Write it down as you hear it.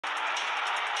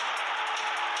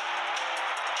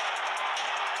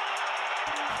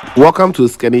Welcome to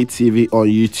Skinny TV on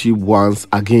YouTube once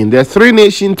again. The Three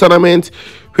Nation tournament,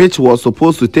 which was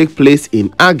supposed to take place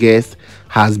in August,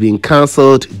 has been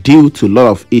cancelled due to a lot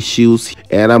of issues,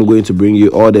 and I'm going to bring you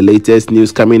all the latest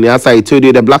news coming in. As I told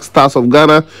you, the Black Stars of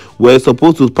Ghana were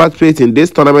supposed to participate in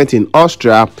this tournament in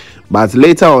Austria, but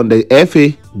later on the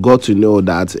FA got to know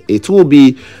that it will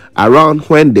be around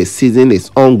when the season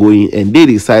is ongoing, and they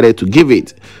decided to give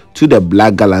it to the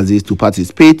Black Galaxies to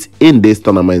participate in this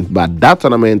tournament, but that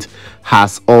tournament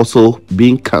has also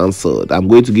been cancelled. I'm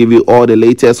going to give you all the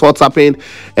latest what's happened,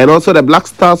 and also the Black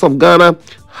Stars of Ghana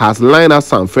has lined up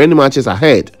some friendly matches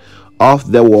ahead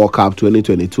of the World Cup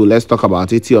 2022. Let's talk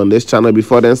about it here on this channel.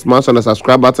 Before then, smash on the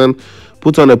subscribe button,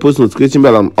 put on the post notification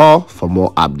bell on all for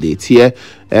more updates here.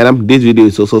 And this video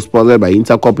is also sponsored by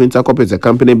Intercop. Intercop is a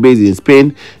company based in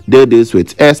Spain. They deal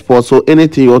with exports, so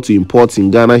anything you want to import in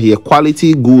Ghana here,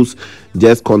 quality goods,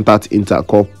 just contact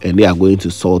Intercop and they are going to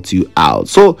sort you out.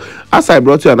 So as I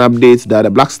brought you an update that the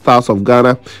Black Stars of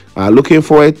Ghana are looking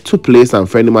forward to play some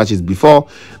friendly matches before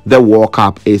the World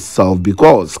Cup itself,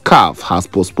 because CAF has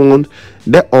postponed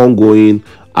the ongoing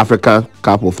African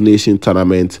Cup of Nations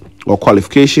tournament or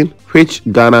qualification, which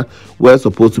Ghana were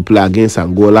supposed to play against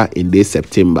Angola in this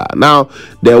September. Now,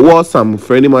 there was some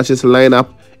friendly matches lined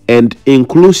up, and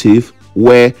inclusive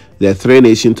were the Three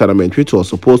Nation tournament, which was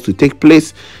supposed to take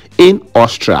place in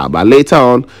Austria. But later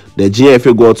on, the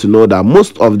GFA got to know that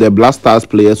most of the Black Stars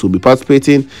players will be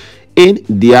participating in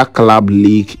their club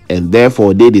league, and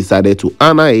therefore they decided to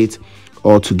honor it,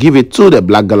 or to give it to the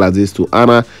Black Galaxies to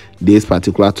honor this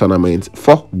particular tournament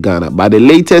for Ghana. But the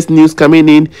latest news coming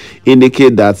in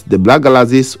indicate that the Black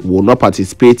Galaxies will not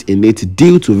participate in it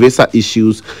due to visa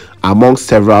issues among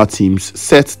several teams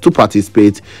set to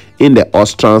participate in the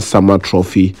Austrian Summer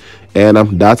Trophy, and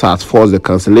that has forced the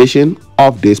cancellation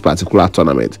of this particular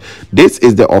tournament. This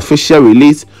is the official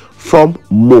release from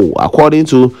Mo. According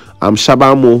to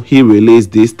Shaban Mo, he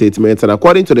released this statement, and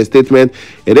according to the statement,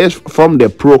 it is from the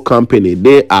pro company.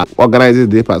 They are organizing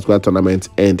this particular tournament,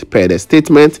 and per the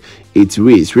statement it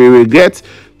reads, "We regret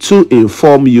to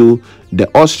inform you the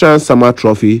Austrian Summer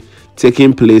Trophy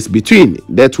taking place between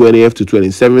the 20th to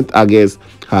 27th August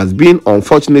has been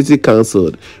unfortunately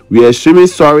cancelled. We are extremely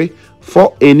sorry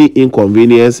for any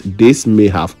inconvenience this may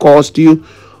have caused you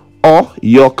or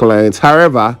your clients.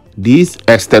 However, these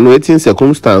extenuating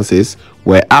circumstances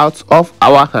were out of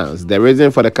our hands. The reason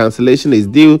for the cancellation is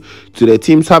due to the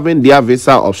teams having their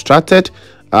visa obstructed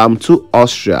to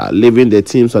Austria, leaving the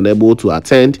teams unable to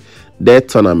attend the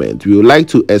tournament. We would like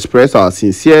to express our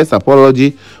sincerest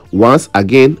apology once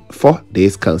again for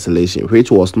this cancellation, which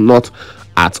was not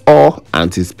at all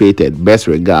anticipated. Best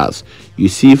regards,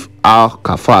 Yusuf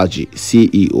Al-Kafaji,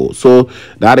 CEO." So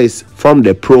that is from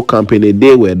the pro company.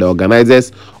 They were the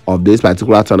organizers of this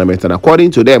particular tournament, and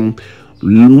according to them,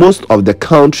 most of the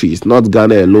countries, not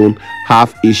Ghana alone,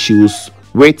 have issues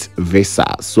with visa.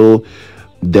 So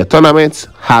the tournament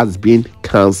has been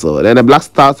cancelled, and the Black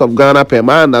Stars of Ghana, per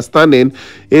my understanding,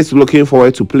 is looking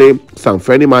forward to play some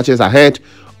friendly matches ahead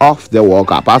of the World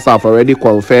Cup. As I've already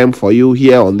confirmed for you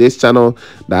here on this channel,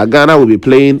 that Ghana will be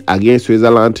playing against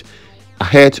Switzerland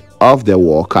ahead of the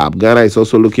World Cup. Ghana is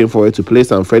also looking forward to play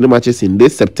some friendly matches in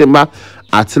this September,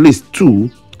 at least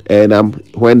 2. And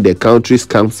when the countries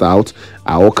comes out,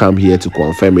 I will come here to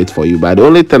confirm it for you. But the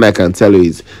only thing I can tell you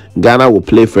is Ghana will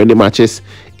play friendly matches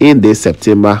in this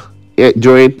September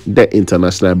during the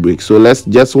international break. So let's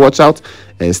just watch out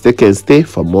and stay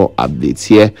for more updates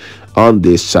here on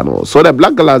this channel. So the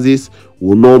Black Galaxies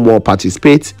will no more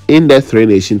participate in the Three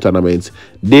Nation tournament.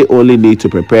 They only need to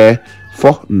prepare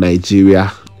for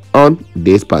Nigeria on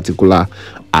this particular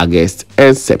August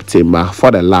and September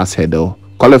for the last hurdle,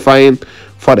 qualifying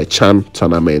for the CHAN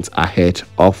tournament ahead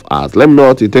of us. Let me know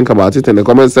what you think about it in the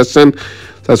comment section.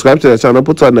 Subscribe to the channel,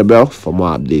 put on the bell for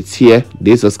more updates here.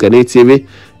 This is Skinny TV,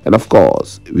 and of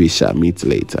course, we shall meet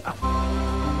later.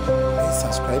 Please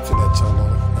subscribe to the channel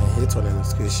and hit on the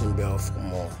notification bell for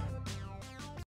more.